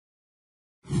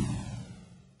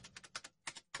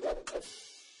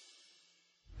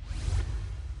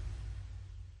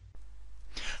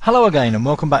Hello again and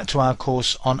welcome back to our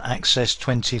course on Access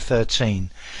 2013.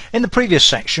 In the previous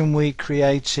section we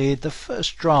created the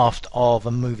first draft of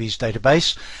a movies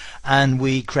database and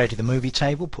we created the movie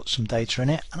table, put some data in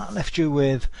it, and I left you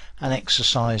with an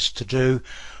exercise to do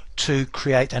to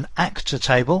create an actor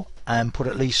table and put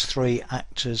at least 3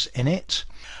 actors in it.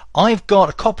 I've got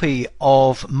a copy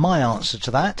of my answer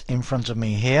to that in front of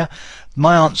me here.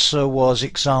 My answer was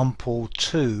example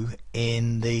 2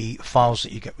 in the files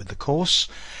that you get with the course.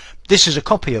 This is a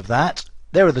copy of that.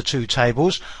 There are the 2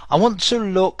 tables. I want to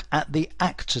look at the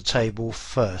actor table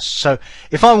first. So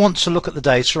if I want to look at the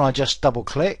data, I just double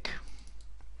click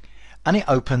and it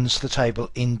opens the table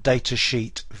in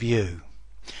Datasheet View.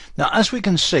 Now, as we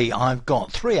can see, I've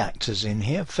got 3 actors in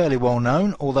here, fairly well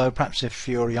known, although perhaps if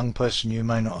you're a young person you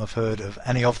may not have heard of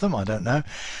any of them, I don't know.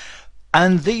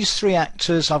 And these 3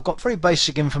 actors, I've got very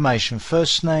basic information: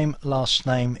 first name, last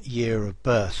name, year of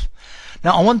birth.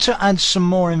 Now I want to add some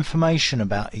more information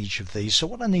about each of these, so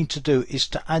what I need to do is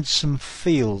to add some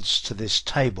fields to this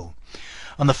table.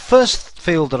 And the first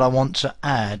field that I want to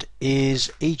add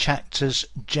is each actor's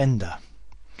gender.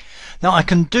 Now I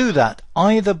can do that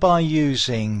either by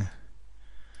using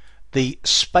the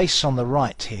space on the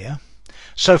right here.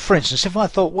 So for instance, if I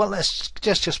thought, well, let's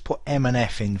just put M and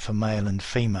F in for male and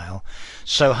female.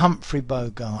 So Humphrey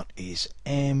Bogart is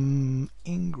M,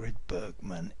 Ingrid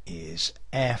Bergman is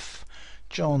F,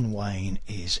 John Wayne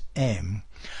is M,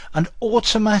 and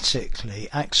automatically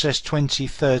Access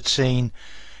 2013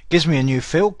 gives me a new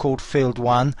field called field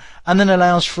 1 and then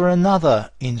allows for another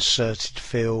inserted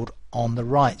field on the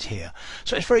right here.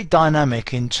 So it's very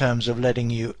dynamic in terms of letting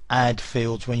you add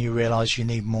fields when you realize you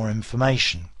need more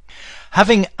information.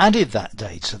 Having added that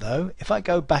data though, if I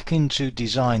go back into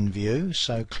Design View,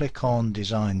 so click on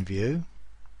Design View,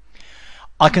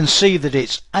 I can see that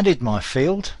it's added my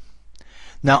field.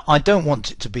 Now I don't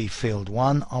want it to be field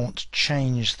 1, I want to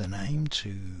change the name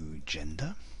to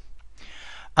gender.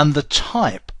 And the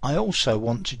type I also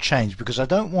want to change because I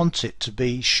don't want it to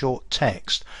be short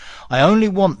text. I only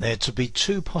want there to be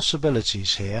 2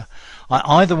 possibilities here. I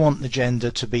either want the gender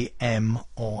to be M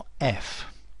or F.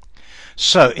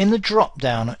 So in the drop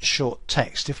down at short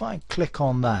text, if I click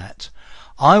on that,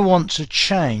 I want to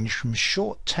change from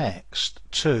short text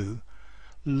to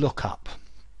lookup.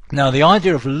 Now the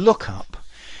idea of lookup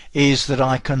is that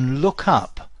I can look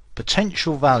up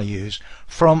potential values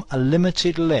from a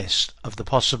limited list of the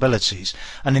possibilities,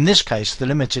 and in this case the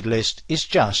limited list is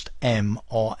just M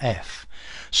or F.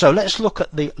 So let's look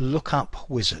at the lookup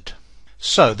wizard.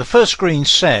 So the first screen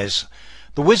says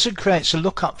the wizard creates a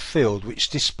lookup field which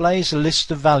displays a list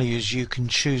of values you can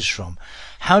choose from.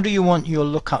 How do you want your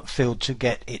lookup field to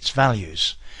get its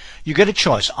values? You get a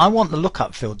choice. I want the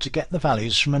lookup field to get the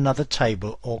values from another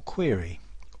table or query,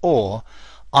 or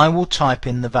I will type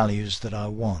in the values that I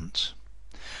want.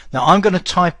 Now I'm going to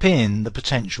type in the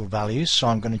potential values, so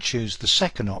I'm going to choose the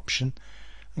second option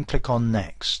and click on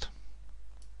Next.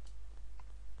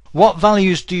 What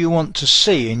values do you want to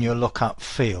see in your lookup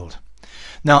field?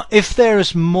 Now if there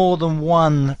is more than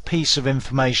one piece of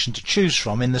information to choose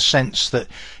from, in the sense that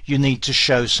you need to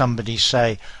show somebody,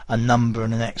 say, a number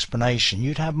and an explanation,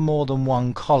 you'd have more than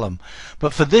one column.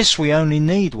 But for this we only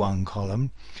need one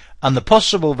column. And the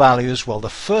possible values, well, the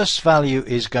first value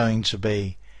is going to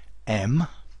be M,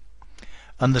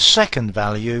 and the second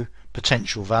value,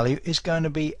 potential value, is going to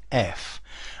be F.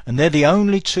 And they're the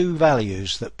only 2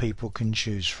 values that people can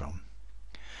choose from.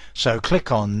 So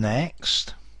click on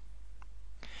Next.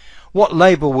 What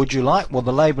label would you like? Well,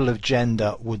 the label of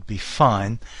gender would be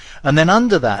fine. And then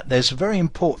under that there's a very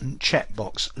important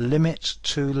checkbox, Limit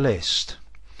to List.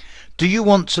 Do you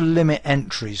want to limit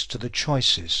entries to the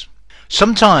choices?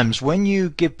 Sometimes when you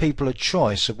give people a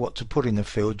choice of what to put in the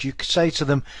field, you could say to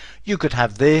them, you could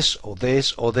have this or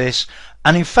this or this,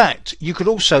 and in fact you could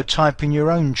also type in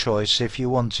your own choice if you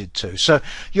wanted to. So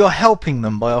you're helping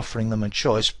them by offering them a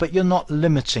choice, but you're not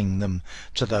limiting them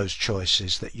to those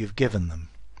choices that you've given them.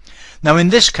 Now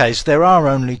in this case there are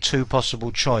only 2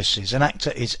 possible choices. An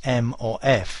actor is M or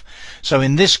F. So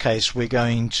in this case we're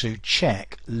going to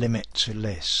check Limit to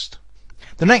List.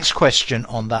 The next question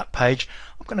on that page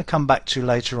I'm going to come back to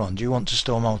later on. Do you want to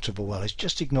store multiple values?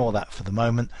 Just ignore that for the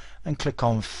moment and click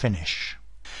on Finish.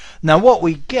 Now what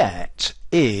we get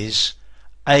is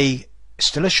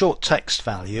still a short text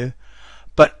value,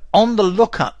 but on the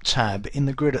lookup tab in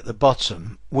the grid at the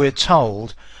bottom we're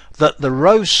told that the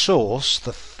row source,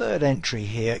 the third entry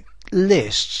here,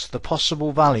 lists the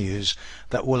possible values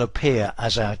that will appear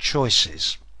as our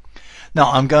choices.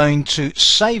 Now I'm going to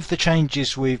save the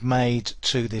changes we've made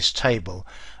to this table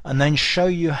and then show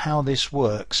you how this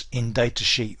works in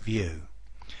Datasheet View.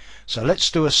 So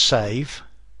let's do a save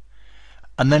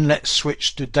and then let's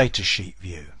switch to Datasheet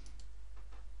View.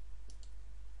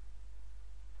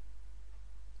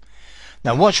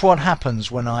 Now watch what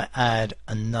happens when I add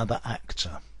another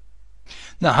actor.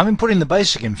 Now, having put in the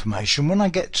basic information, when I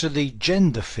get to the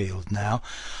gender field now,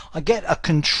 I get a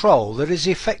control that is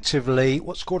effectively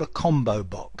what's called a combo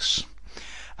box.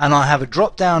 And I have a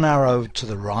drop down arrow to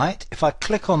the right. If I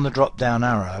click on the drop down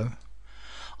arrow,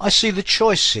 I see the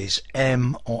choices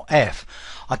M or F.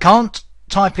 I can't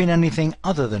type in anything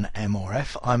other than M or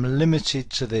F. I'm limited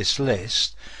to this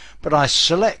list, but I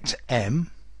select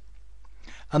M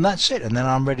and that's it, and then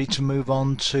I'm ready to move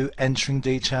on to entering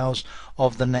details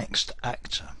of the next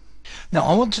actor. Now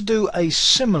I want to do a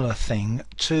similar thing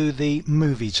to the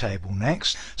movie table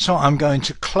next, so I'm going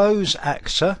to close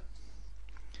actor,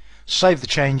 save the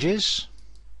changes,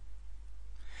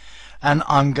 and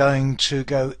I'm going to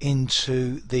go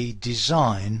into the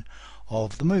design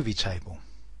of the movie table.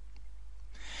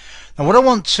 Now what I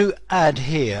want to add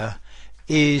here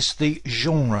is the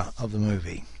genre of the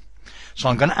movie. So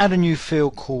I'm going to add a new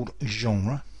field called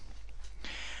genre,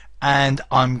 and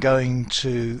I'm going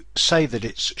to say that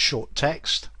it's short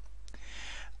text,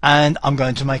 and I'm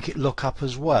going to make it look up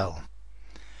as well.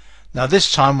 Now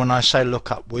this time when I say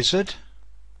look up wizard,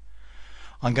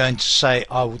 I'm going to say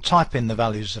I will type in the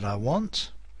values that I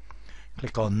want,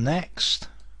 click on next.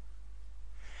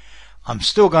 I'm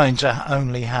still going to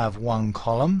only have one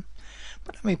column,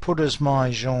 but let me put as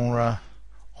my genre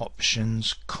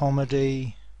options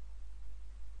comedy,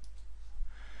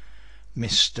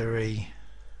 mystery,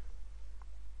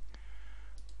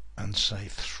 and say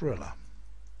thriller.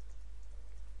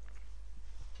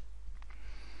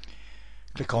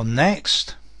 Click on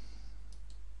next.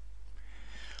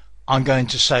 I'm going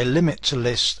to say limit to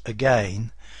list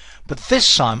again, but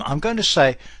this time I'm going to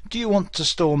say, do you want to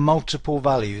store multiple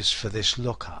values for this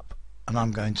lookup? And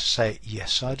I'm going to say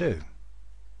yes, I do,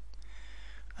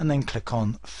 and then click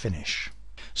on finish.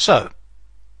 So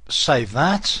save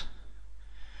that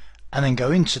and then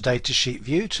go into Datasheet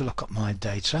View to look up my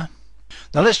data.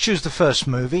 Now let's choose the first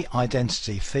movie,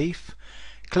 Identity Thief.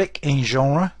 Click in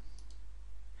genre,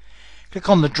 click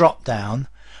on the drop down,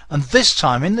 and this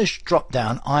time in this drop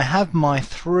down I have my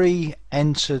 3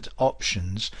 entered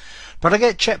options, but I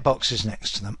get checkboxes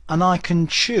next to them and I can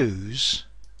choose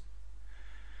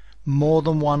more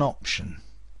than one option.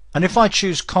 And if I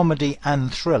choose comedy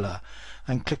and thriller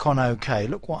and click on OK,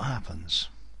 look what happens.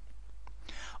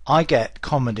 I get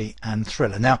comedy and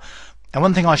thriller. Now,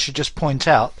 one thing I should just point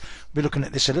out, we'll be looking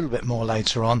at this a little bit more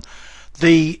later on,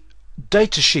 the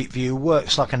Datasheet View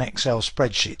works like an Excel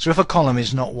spreadsheet. So if a column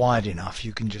is not wide enough,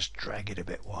 you can just drag it a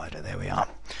bit wider. There we are.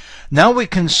 Now we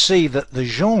can see that the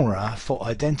genre for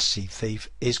Identity Thief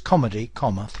is comedy,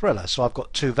 thriller. So I've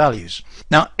got 2 values.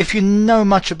 Now if you know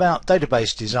much about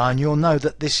database design, you'll know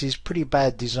that this is pretty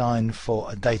bad design for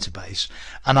a database,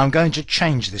 and I'm going to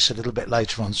change this a little bit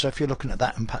later on. So if you're looking at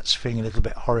that and perhaps feeling a little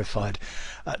bit horrified,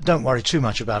 don't worry too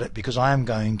much about it, because I am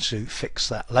going to fix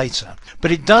that later.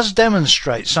 But it does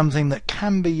demonstrate something that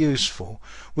can be useful,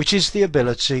 which is the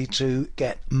ability to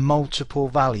get multiple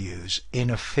values in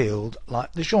a field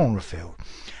like the genre field.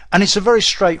 And it's a very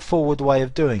straightforward way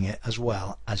of doing it as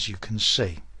well, as you can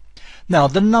see. Now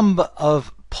the number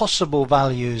of possible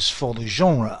values for the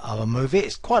genre of a movie,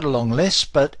 it's quite a long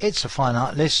list, but it's a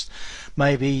finite list,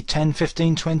 maybe 10,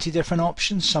 15, 20 different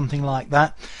options, something like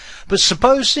that. But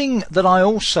supposing that I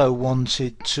also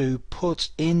wanted to put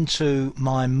into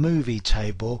my movie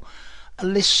table a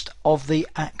list of the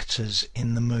actors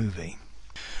in the movie.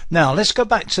 Now let's go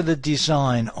back to the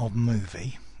design of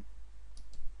movie.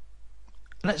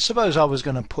 Let's suppose I was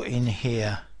going to put in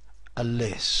here a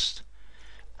list,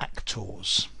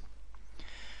 actors.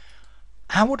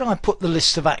 How would I put the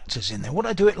list of actors in there? Would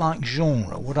I do it like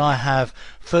genre? Would I have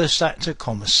first actor,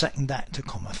 second actor,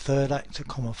 third actor,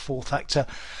 fourth actor?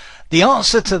 The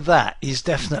answer to that is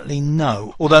definitely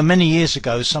no, although many years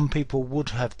ago some people would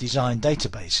have designed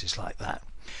databases like that.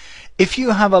 If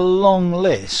you have a long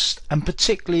list, and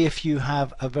particularly if you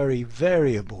have a very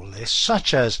variable list,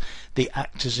 such as the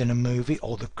actors in a movie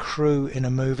or the crew in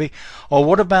a movie, or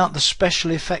what about the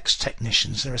special effects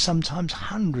technicians? There are sometimes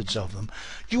hundreds of them.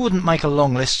 You wouldn't make a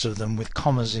long list of them with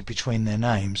commas in between their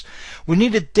names. We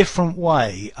need a different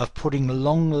way of putting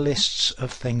long lists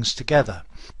of things together.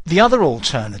 The other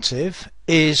alternative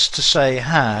is to say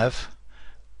have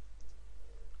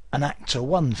an actor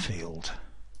 1 field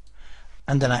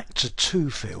and an actor 2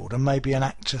 field and maybe an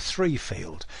actor 3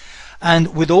 field,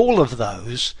 and with all of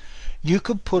those you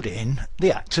could put in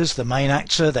the actors, the main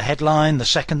actor, the headline, the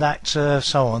second actor,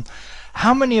 so on.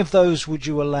 How many of those would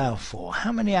you allow for?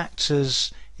 How many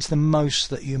actors is the most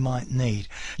that you might need?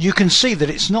 You can see that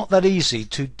it's not that easy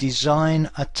to design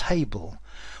a table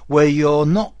where you're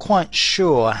not quite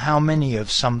sure how many of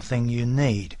something you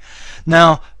need.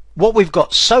 Now, what we've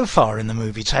got so far in the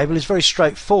movie table is very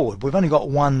straightforward. We've only got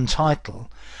one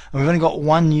title and we've only got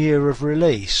 1 year of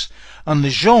release. And the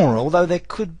genre, although there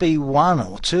could be 1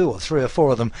 or 2 or 3 or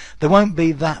 4 of them, there won't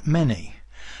be that many.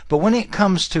 But when it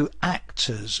comes to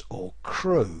actors or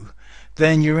crew,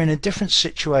 then you're in a different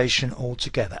situation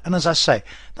altogether. And as I say,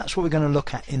 that's what we're going to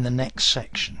look at in the next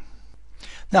section.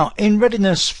 Now, in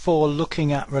readiness for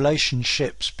looking at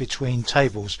relationships between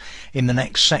tables in the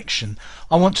next section,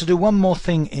 I want to do one more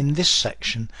thing in this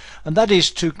section, and that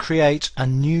is to create a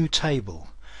new table.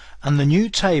 And the new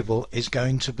table is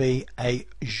going to be a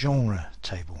genre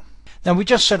table. Now, we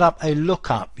just set up a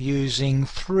lookup using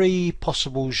 3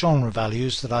 possible genre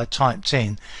values that I typed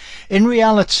in. In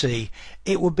reality,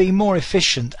 it would be more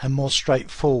efficient and more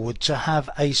straightforward to have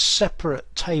a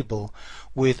separate table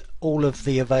with all of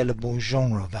the available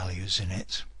genre values in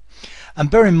it.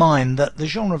 And bear in mind that the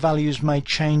genre values may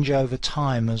change over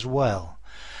time as well.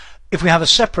 If we have a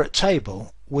separate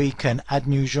table, we can add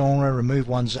new genre, remove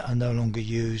ones that are no longer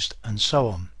used, and so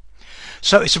on.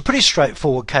 So it's a pretty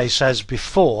straightforward case as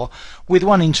before, with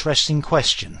one interesting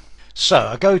question. So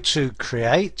I go to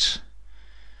create,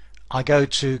 I go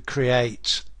to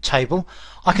create table.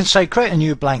 I can say create a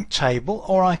new blank table,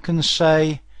 or I can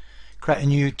say create a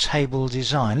new table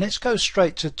design. Let's go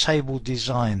straight to table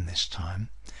design this time.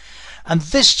 And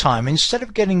this time, instead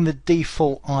of getting the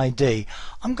default ID,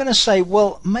 I'm going to say,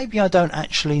 well, maybe I don't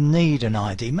actually need an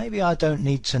ID. Maybe I don't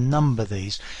need to number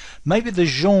these. Maybe the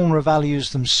genre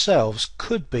values themselves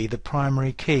could be the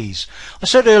primary keys. I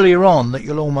said earlier on that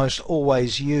you'll almost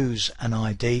always use an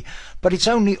ID, but it's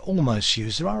only almost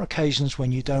used. There are occasions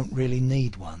when you don't really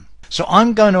need one. So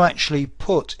I'm going to actually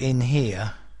put in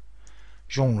here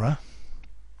genre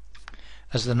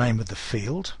as the name of the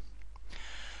field.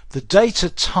 The data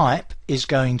type is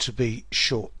going to be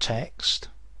short text,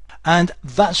 and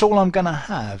that's all I'm going to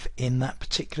have in that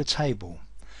particular table.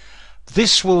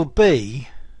 This will be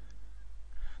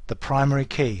the primary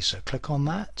key, so click on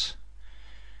that,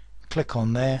 click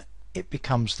on there, it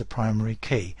becomes the primary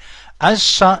key. As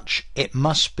such, it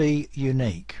must be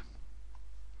unique.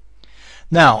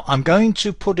 Now I'm going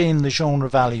to put in the genre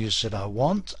values that I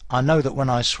want. I know that when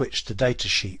I switch to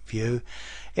Datasheet View,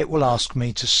 it will ask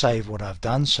me to save what I've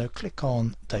done, so click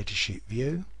on Datasheet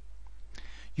View.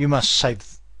 You must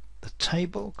save the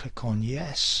table, click on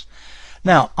yes.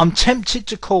 Now I'm tempted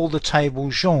to call the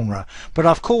table genre, but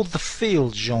I've called the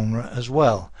field genre as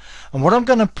well. And what I'm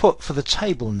going to put for the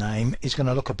table name is going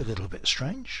to look a little bit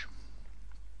strange.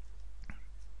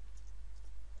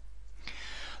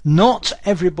 Not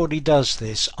everybody does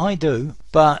this. I do,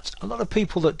 but a lot of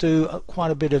people that do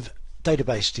quite a bit of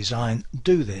database design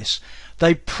do this.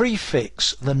 They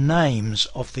prefix the names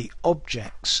of the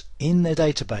objects in their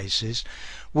databases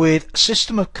with a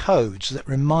system of codes that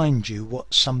remind you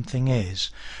what something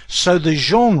is. So the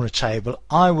genre table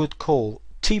I would call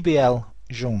TBL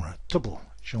genre, double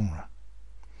genre.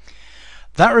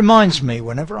 That reminds me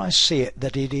whenever I see it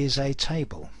that it is a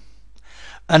table.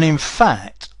 And in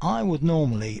fact, I would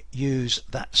normally use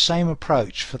that same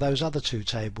approach for those other 2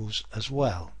 tables as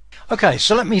well. Okay,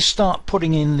 so let me start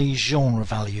putting in these genre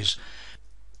values.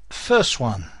 First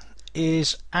one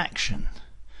is action.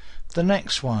 The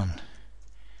next one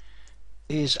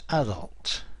is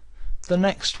adult. The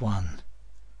next one.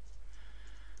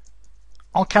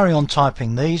 I'll carry on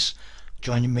typing these.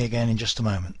 Join me again in just a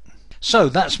moment. So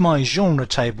that's my genre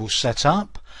table set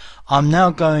up. I'm now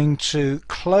going to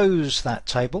close that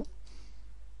table.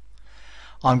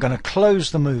 I'm going to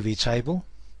close the movie table.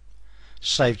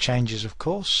 Save changes, of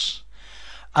course.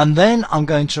 And then I'm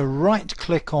going to right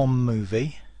click on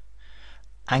movie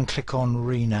and click on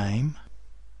rename.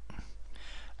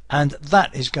 And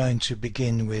that is going to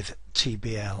begin with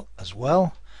TBL as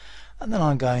well. And then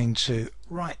I'm going to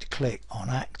right click on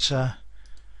actor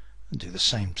and do the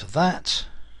same to that.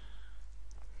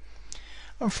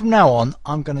 And from now on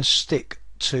I'm going to stick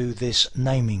to this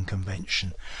naming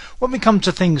convention. When we come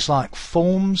to things like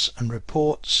forms and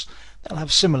reports, they'll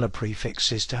have similar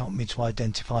prefixes to help me to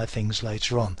identify things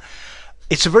later on.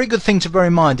 It's a very good thing to bear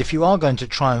in mind if you are going to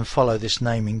try and follow this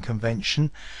naming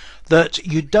convention, that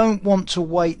you don't want to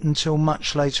wait until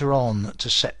much later on to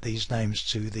set these names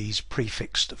to these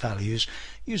prefixed values.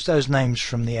 Use those names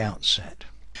from the outset.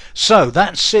 So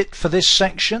that's it for this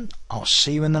section. I'll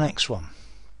see you in the next one.